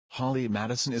Holly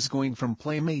Madison is going from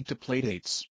Playmate to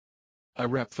Playdates. A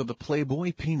rep for the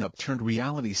Playboy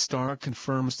pinup-turned-reality star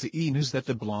confirms to E! News that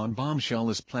the blonde bombshell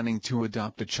is planning to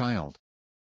adopt a child.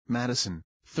 Madison,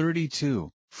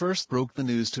 32, first broke the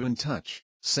news to In Touch,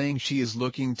 saying she is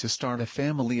looking to start a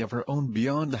family of her own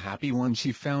beyond the happy one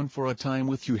she found for a time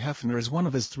with Hugh Hefner as one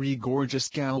of his three gorgeous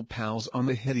gal pals on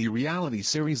the hitty reality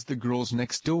series The Girls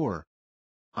Next Door.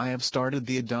 "I have started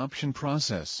the adoption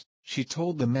process," she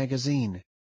told the magazine.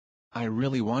 "I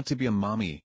really want to be a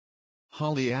mommy."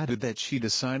 Holly added that she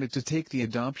decided to take the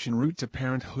adoption route to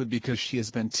parenthood because she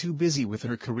has been too busy with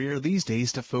her career these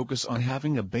days to focus on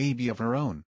having a baby of her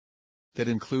own. That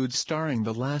includes starring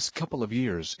the last couple of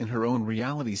years in her own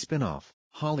reality spin-off,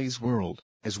 Holly's World,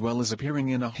 as well as appearing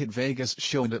in a hit Vegas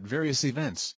show and at various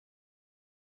events.